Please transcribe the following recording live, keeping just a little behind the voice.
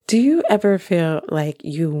Do you ever feel like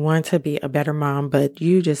you want to be a better mom, but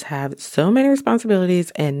you just have so many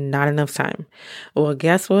responsibilities and not enough time? Well,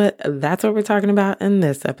 guess what? That's what we're talking about in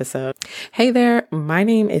this episode. Hey there, my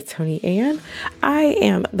name is Tony Ann. I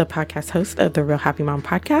am the podcast host of the Real Happy Mom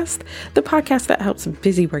podcast, the podcast that helps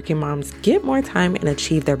busy working moms get more time and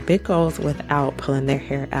achieve their big goals without pulling their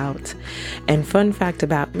hair out. And fun fact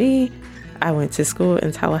about me, I went to school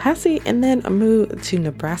in Tallahassee and then moved to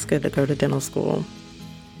Nebraska to go to dental school.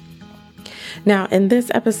 Now, in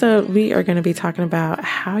this episode, we are going to be talking about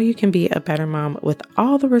how you can be a better mom with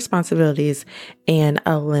all the responsibilities and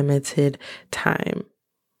a limited time.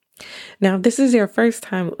 Now, if this is your first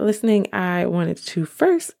time listening, I wanted to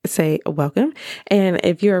first say welcome. And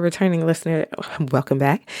if you're a returning listener, welcome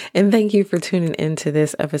back. And thank you for tuning into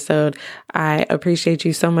this episode. I appreciate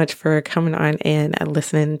you so much for coming on and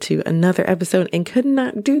listening to another episode, and could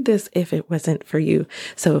not do this if it wasn't for you.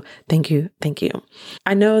 So thank you. Thank you.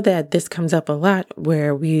 I know that this comes up a lot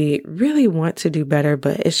where we really want to do better,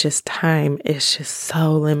 but it's just time. It's just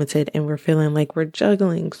so limited and we're feeling like we're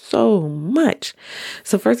juggling so much.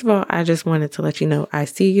 So first of all, I just wanted to let you know I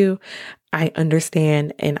see you, I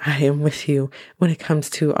understand, and I am with you when it comes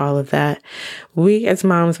to all of that. We as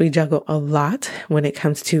moms, we juggle a lot when it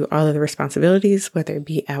comes to all of the responsibilities, whether it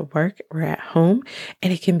be at work or at home.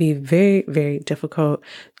 And it can be very, very difficult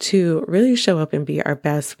to really show up and be our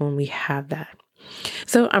best when we have that.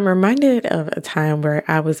 So I'm reminded of a time where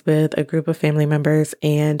I was with a group of family members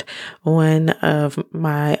and one of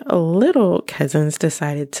my little cousins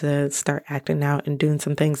decided to start acting out and doing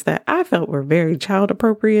some things that I felt were very child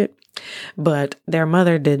appropriate, but their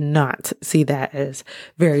mother did not see that as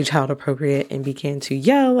very child appropriate and began to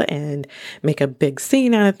yell and make a big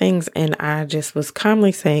scene out of things. And I just was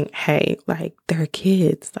calmly saying, hey, like, they're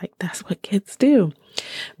kids, like that's what kids do.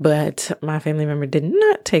 But my family member did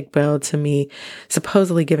not take well to me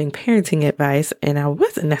supposedly giving parenting advice. And I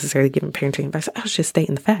wasn't necessarily giving parenting advice. I was just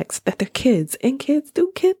stating the facts that they're kids and kids do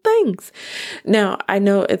kid things. Now, I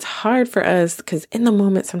know it's hard for us because in the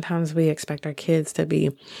moment, sometimes we expect our kids to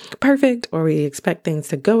be perfect or we expect things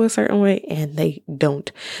to go a certain way and they don't.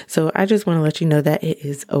 So I just want to let you know that it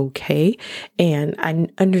is okay. And I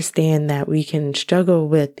understand that we can struggle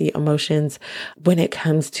with the emotions when it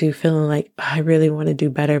comes to feeling like I really want to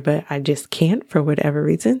do better, but I just can't for whatever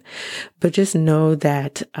reason. But just know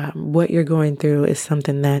that what you're going through is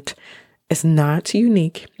something that is not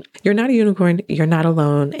unique. You're not a unicorn. You're not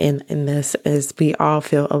alone in this, as we all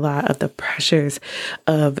feel a lot of the pressures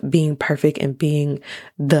of being perfect and being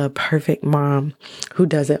the perfect mom who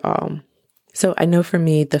does it all. So I know for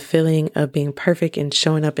me, the feeling of being perfect and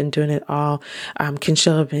showing up and doing it all can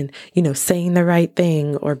show up in, saying the right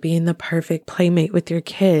thing or being the perfect playmate with your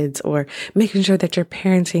kids or making sure that you're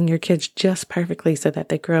parenting your kids just perfectly so that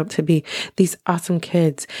they grow up to be these awesome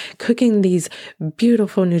kids, cooking these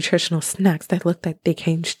beautiful nutritional snacks that look like they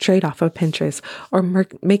came straight off of Pinterest, or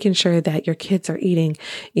making sure that your kids are eating,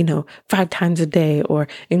 5 times a day, or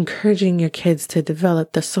encouraging your kids to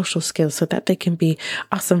develop the social skills so that they can be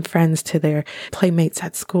awesome friends to their playmates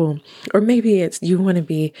at school. Or maybe it's you want to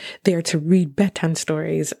be there to read bedtime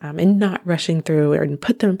stories and not rushing through and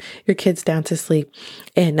put your kids down to sleep,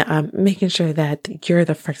 and making sure that you're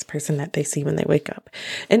the first person that they see when they wake up.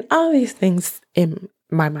 And all these things in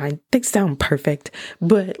my mind, they sound perfect,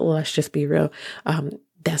 but let's just be real.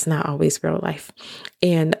 That's not always real life.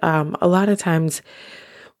 And a lot of times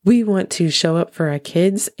we want to show up for our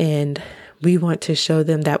kids and we want to show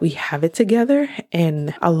them that we have it together.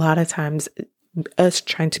 And a lot of times us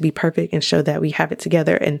trying to be perfect and show that we have it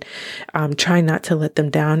together and trying not to let them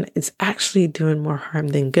down is actually doing more harm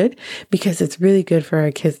than good, because it's really good for our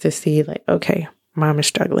kids to see like, okay, mom is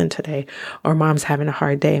struggling today or mom's having a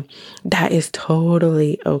hard day. That is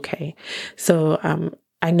totally okay. So,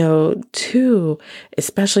 I know too,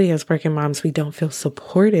 especially as working moms, we don't feel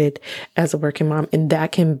supported as a working mom. And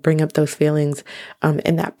that can bring up those feelings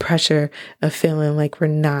and that pressure of feeling like we're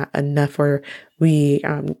not enough or we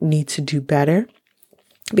need to do better.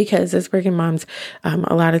 Because as working moms,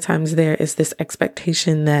 a lot of times there is this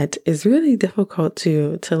expectation that is really difficult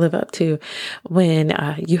to live up to when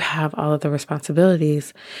you have all of the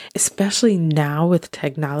responsibilities, especially now with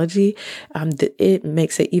technology. It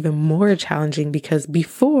makes it even more challenging because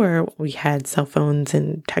before we had cell phones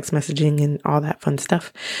and text messaging and all that fun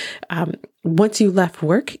stuff, once you left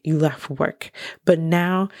work, you left work. But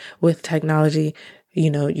now with technology,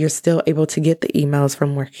 you're still able to get the emails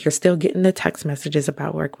from work. You're still getting the text messages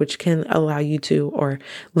about work, which can allow you to or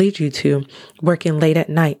lead you to working late at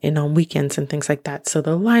night and on weekends and things like that. So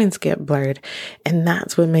the lines get blurred. And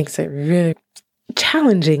that's what makes it really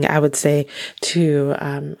challenging, I would say,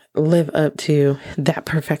 to live up to that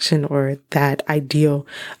perfection or that ideal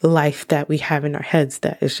life that we have in our heads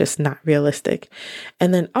that is just not realistic.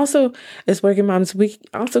 And then also, as working moms, we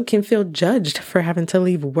also can feel judged for having to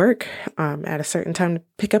leave work at a certain time to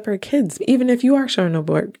pick up our kids. Even if you are showing up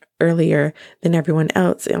work earlier than everyone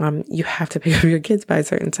else, you have to pick up your kids by a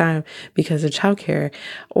certain time because of childcare,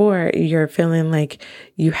 or you're feeling like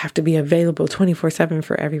you have to be available 24/7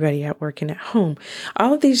 for everybody at work and at home.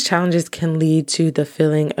 All of these challenges can lead to the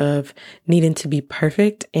feeling of needing to be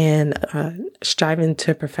perfect and striving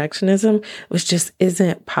to perfectionism, which just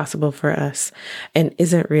isn't possible for us and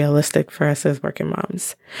isn't realistic for us as working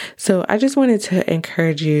moms. So I just wanted to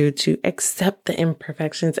encourage you to accept the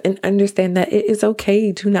imperfections and understand that it is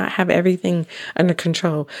okay to not have everything under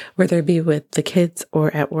control, whether it be with the kids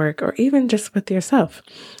or at work or even just with yourself.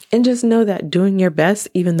 And just know that doing your best,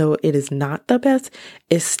 even though it is not the best,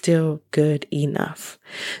 is still good enough.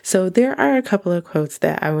 So there are a couple of quotes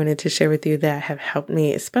that I wanted to share with you that have helped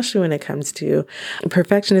me, especially when it comes to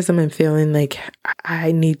perfectionism and feeling like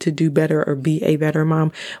I need to do better or be a better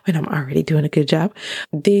mom when I'm already doing a good job.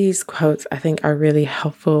 These quotes, I think, are really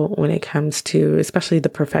helpful when it comes to, especially the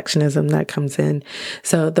perfectionism that comes in.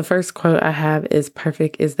 So the first quote I have is,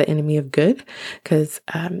 "Perfect is the enemy of good," because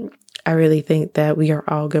I really think that we are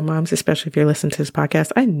all good moms, especially if you're listening to this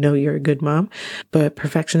podcast. I know you're a good mom, but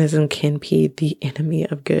perfectionism can be the enemy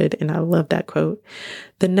of good. And I love that quote.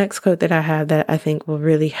 The next quote that I have that I think will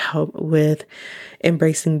really help with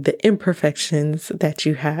embracing the imperfections that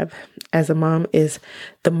you have as a mom is,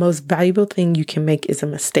 "The most valuable thing you can make is a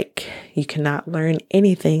mistake. You cannot learn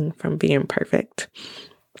anything from being perfect."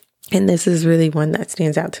 And this is really one that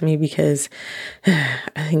stands out to me because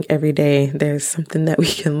I think every day there's something that we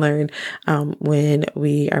can learn when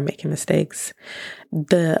we are making mistakes.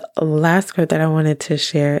 The last quote that I wanted to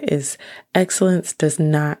share is, "Excellence does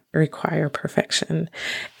not require perfection."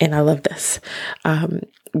 And I love this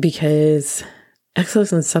because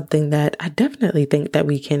excellence is something that I definitely think that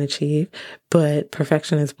we can achieve, but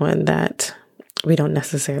perfection is one that we don't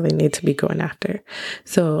necessarily need to be going after.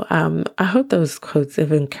 So I hope those quotes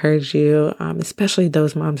have encouraged you, especially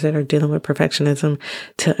those moms that are dealing with perfectionism,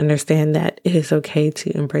 to understand that it is okay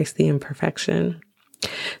to embrace the imperfection.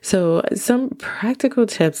 So some practical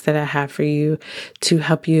tips that I have for you to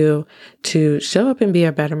help you to show up and be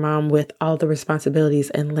a better mom with all the responsibilities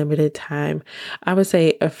and limited time. I would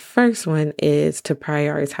say a first one is to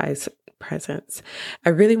prioritize presence. I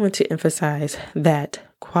really want to emphasize that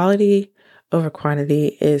quality over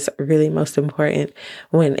quantity is really most important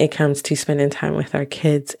when it comes to spending time with our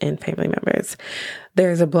kids and family members.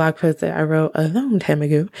 There's a blog post that I wrote a long time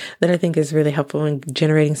ago that I think is really helpful in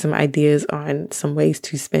generating some ideas on some ways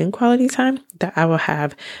to spend quality time that I will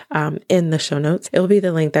have in the show notes. It will be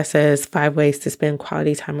the link that says 5 ways to spend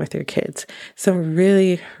quality time with your kids. Some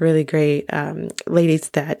really, really great ladies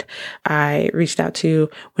that I reached out to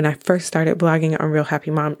when I first started blogging on Real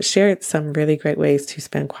Happy Mom shared some really great ways to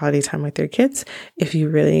spend quality time with your kids. If you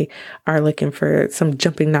really are looking for some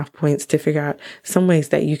jumping off points to figure out some ways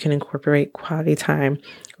that you can incorporate quality time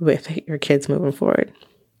with your kids moving forward.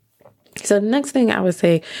 So the next thing I would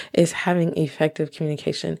say is having effective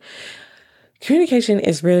communication. Communication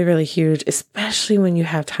is really, really huge, especially when you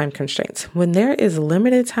have time constraints. When there is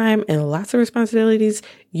limited time and lots of responsibilities,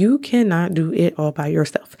 you cannot do it all by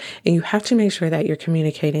yourself. And you have to make sure that you're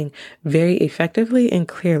communicating very effectively and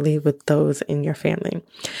clearly with those in your family.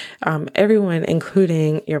 Everyone,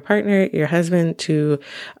 including your partner, your husband, to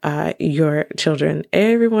your children,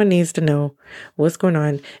 everyone needs to know what's going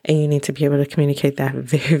on, and you need to be able to communicate that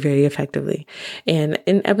very, very effectively. And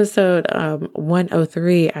in episode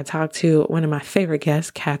 103, I talked to one of my favorite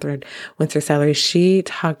guests, Catherine Winter-Sellers. She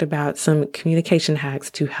talked about some communication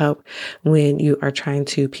hacks to help when you are trying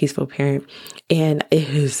to peaceful parent, and it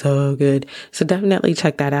is so good. So definitely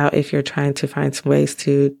check that out if you're trying to find some ways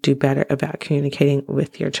to do better about communicating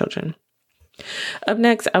with your children. Up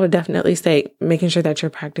next, I would definitely say making sure that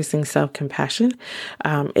you're practicing self-compassion.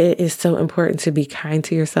 It is so important to be kind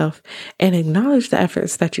to yourself and acknowledge the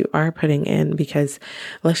efforts that you are putting in, because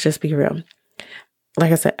let's just be real.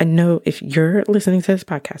 Like I said, I know if you're listening to this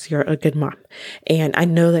podcast, you're a good mom, and I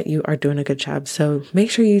know that you are doing a good job. So make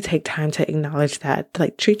sure you take time to acknowledge that,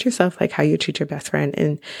 like treat yourself like how you treat your best friend,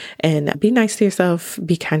 and be nice to yourself,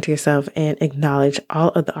 be kind to yourself, and acknowledge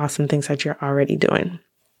all of the awesome things that you're already doing.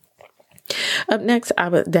 Up next, I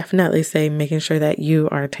would definitely say making sure that you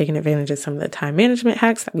are taking advantage of some of the time management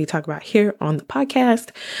hacks that we talk about here on the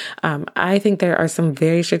podcast. I think there are some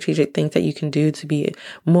very strategic things that you can do to be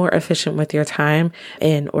more efficient with your time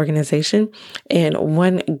and organization. And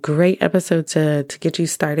one great episode to get you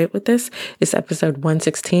started with this is episode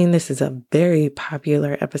 116. This is a very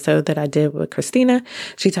popular episode that I did with Christina.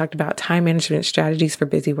 She talked about time management strategies for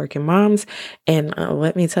busy working moms. And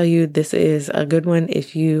let me tell you, this is a good one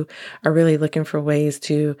if you are really looking for ways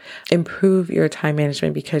to improve your time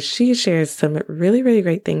management, because she shares some really, really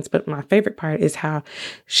great things. But my favorite part is how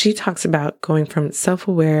she talks about going from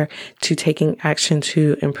self-aware to taking action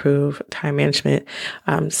to improve time management.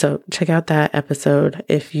 So check out that episode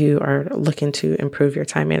if you are looking to improve your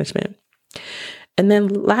time management. And then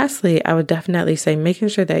lastly, I would definitely say making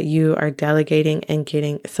sure that you are delegating and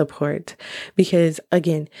getting support, because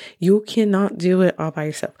again, you cannot do it all by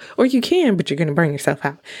yourself, or you can, but you're going to burn yourself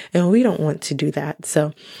out. And we don't want to do that.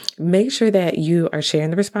 So make sure that you are sharing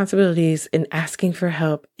the responsibilities and asking for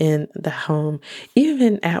help in the home,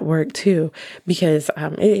 even at work too, because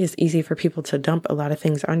it is easy for people to dump a lot of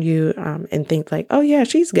things on you and think like, oh yeah,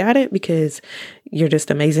 she's got it because you're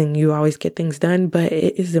just amazing. You always get things done. But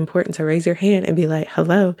it is important to raise your hand and be like,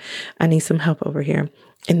 hello, I need some help over here.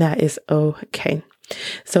 And that is okay.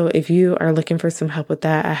 So if you are looking for some help with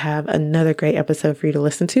that, I have another great episode for you to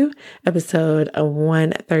listen to, episode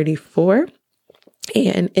 134.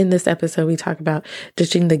 And in this episode, we talk about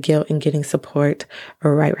ditching the guilt and getting support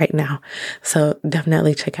right now. So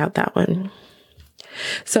definitely check out that one.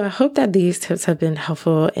 So I hope that these tips have been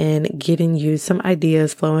helpful in getting you some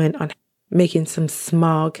ideas flowing on making some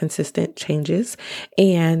small, consistent changes,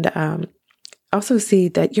 and also see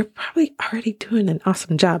that you're probably already doing an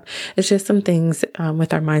awesome job. It's just some things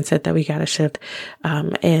with our mindset that we got to shift.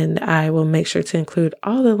 And I will make sure to include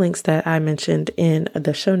all the links that I mentioned in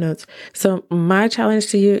the show notes. So my challenge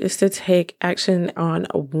to you is to take action on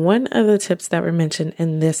one of the tips that were mentioned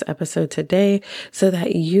in this episode today, so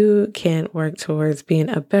that you can work towards being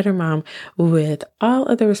a better mom with all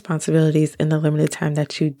of the responsibilities in the limited time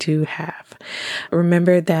that you do have.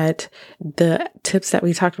 Remember that the tips that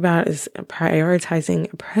we talked about is prioritizing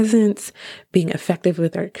presence, being effective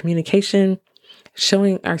with our communication,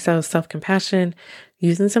 showing ourselves self-compassion,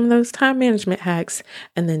 using some of those time management hacks,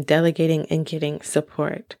 and then delegating and getting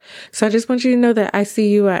support. So I just want you to know that I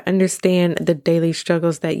see you. I understand the daily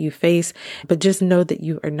struggles that you face, but just know that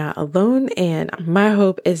you are not alone. And my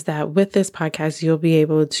hope is that with this podcast, you'll be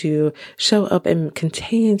able to show up and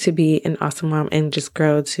continue to be an awesome mom and just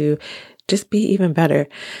grow to just be even better.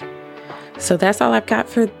 So that's all I've got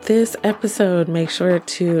for this episode. Make sure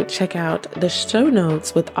to check out the show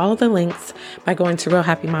notes with all the links by going to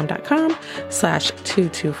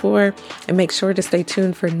realhappymom.com/224, and make sure to stay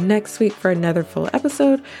tuned for next week for another full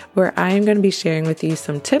episode where I am going to be sharing with you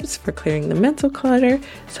some tips for clearing the mental clutter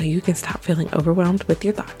so you can stop feeling overwhelmed with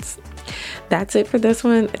your thoughts. That's it for this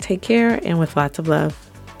one. Take care, and with lots of love.